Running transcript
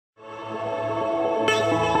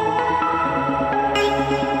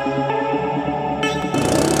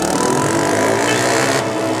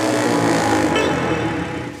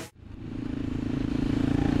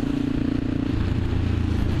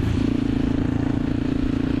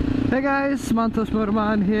Hey guys,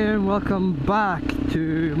 MantasMotoMan here and welcome back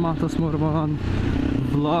to MantasMotoMan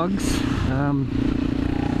vlogs.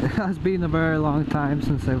 It has been a very long time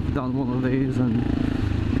since I've done one of these, and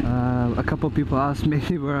a couple of people asked me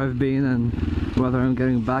where I've been and whether I'm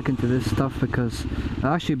getting back into this stuff, because I've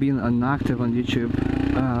actually been inactive on YouTube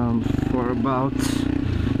for about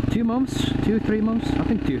 2 months, 3 months, I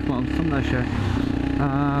think 2 months, I'm not sure.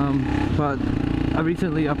 But I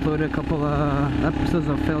recently uploaded a couple of episodes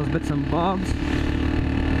of Fails, Bits and Bobs.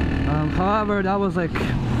 However, that was like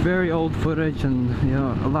very old footage, and you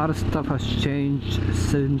know, a lot of stuff has changed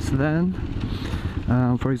since then.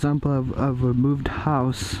 For example, I've moved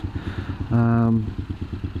house due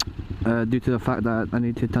to the fact that I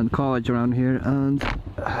need to attend college around here, and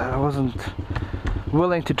I wasn't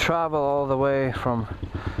willing to travel all the way from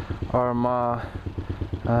Armagh,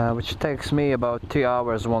 which takes me about 2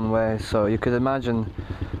 hours one way. So you could imagine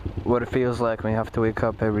what it feels like when you have to wake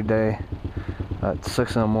up every day at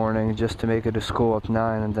 6 in the morning just to make it to school at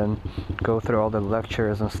 9, and then go through all the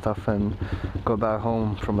lectures and stuff and go back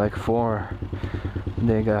home from like 4. And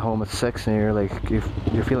then you get home at 6 and you're like, you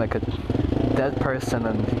feel like a dead person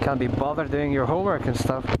and you can't be bothered doing your homework and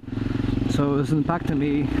stuff. So it was impacting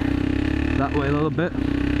me that way a little bit,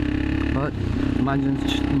 but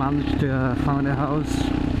managed to find a house,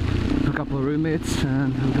 a couple of roommates,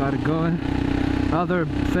 and we got it going. Other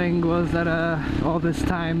thing was that all this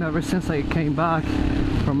time, ever since I came back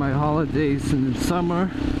from my holidays in the summer,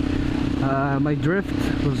 my drift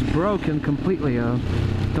was broken completely.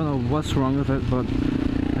 Don't know what's wrong with it, but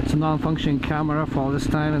it's a non-functioning camera for all this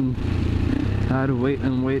time, and I had to wait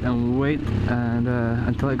and wait and wait, and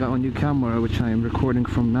until I got a new camera, which I am recording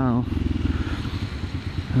from now.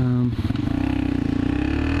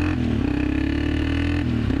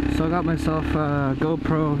 So I got myself a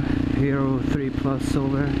GoPro Hero 3 Plus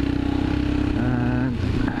Silver, and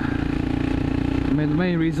I mean, the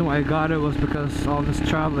main reason why I got it was because all this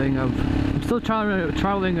traveling. I'm still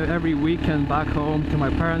traveling every weekend back home to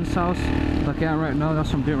my parents' house, like I am right now. That's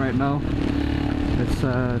what I'm doing right now.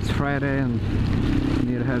 It's Friday and I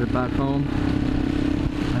need to head back home.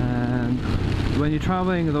 And when you're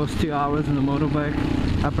traveling those 2 hours in a motorbike,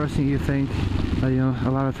 at first you think that, you know,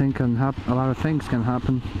 a lot of things can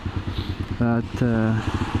happen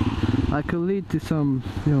that could lead to some,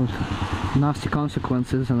 you know, nasty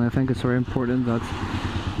consequences. And I think it's very important that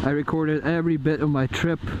I recorded every bit of my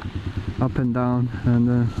trip up and down.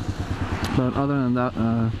 And but other than that,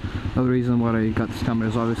 the reason why I got this camera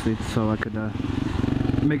is obviously so I could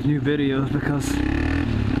make new videos, because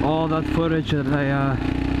all that footage that I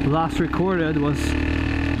last recorded was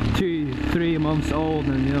 2-3 months old,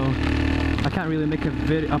 and you know, I can't really make a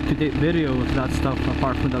up-to-date video with that stuff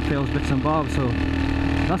apart from the Fails, Bits and Bobs. So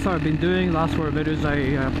that's what I've been doing. Last 4 videos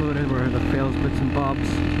I uploaded were the Fails, Bits and Bobs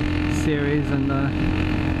series, and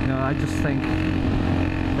you know, I just think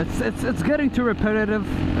it's getting too repetitive.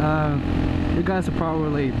 You guys are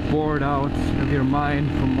probably bored out of your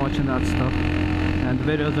mind from watching that stuff, and the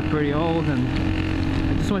videos are pretty old, and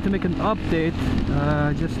I just wanted to make an update,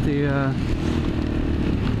 just to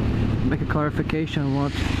make a clarification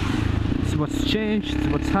on what's changed,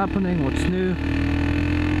 what's happening, what's new.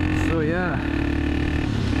 So yeah,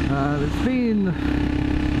 it's been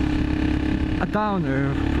a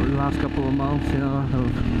downer for the last couple of months, you know.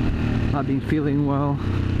 I've not been feeling well.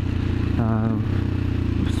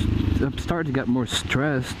 I'm starting to get more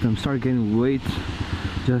stressed. I'm starting gaining weight,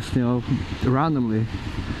 just, you know, randomly.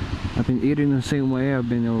 I've been eating the same way, I've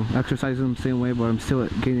been, you know, exercising the same way, but I'm still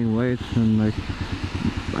gaining weight, and like,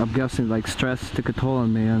 I'm guessing like stress took a toll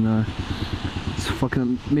on me, and it's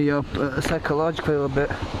fucking me up psychologically a little bit.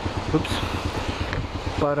 Oops.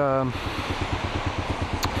 But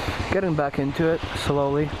getting back into it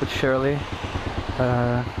slowly but surely.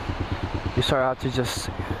 You start out to just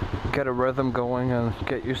get a rhythm going and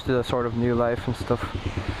get used to the sort of new life and stuff.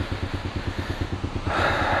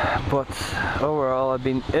 But overall, I've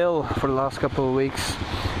been ill for the last couple of weeks.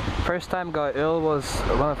 First time I got ill was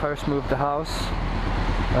when I first moved the house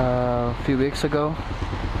a few weeks ago,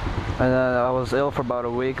 and I was ill for about a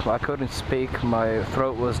week. I couldn't speak, my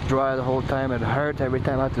throat was dry the whole time, it hurt every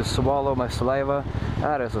time I had to swallow my saliva.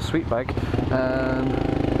 That is a sweet bike. And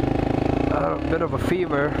I had a bit of a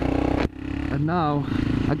fever, and now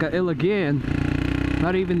I got ill again,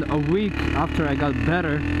 not even a week after I got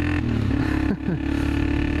better.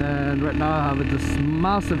 And right now I have this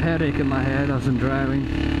massive headache in my head as I'm driving.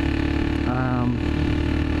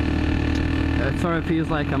 It sort of feels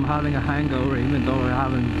like I'm having a hangover, even though I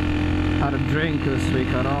haven't had a drink this week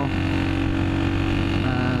at all.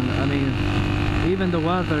 And I mean, even the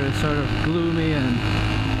weather is sort of gloomy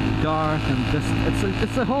and dark, and just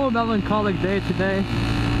it's a whole melancholic day today,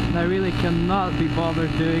 and I really cannot be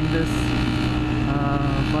bothered doing this,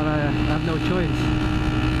 but I have no choice.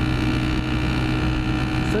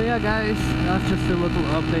 So yeah guys, that's just a little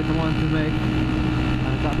update I wanted to make.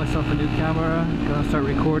 I got myself a new camera, gonna start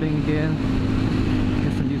recording again,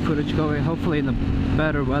 get some new footage going, hopefully in the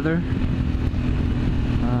better weather,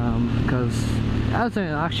 because it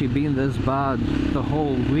hasn't actually been this bad the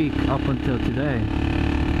whole week up until today,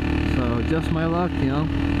 so just my luck, you know.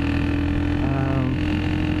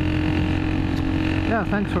 Yeah,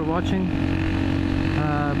 thanks for watching.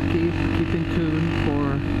 Keep in tune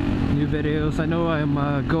for new videos. I know I'm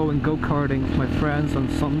going go-karting with my friends on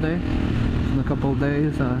Sunday in a couple of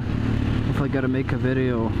days. If I gotta make a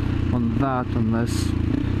video on that, unless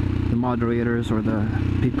the moderators or the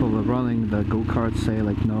people running the go-karts say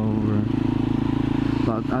like no,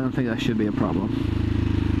 but I don't think that should be a problem.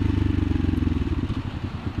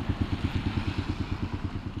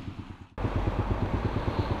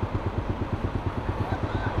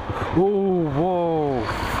 Oh, whoa,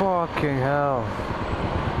 fucking hell.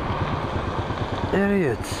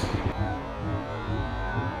 Idiots.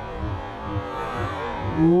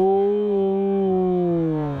 Whoa.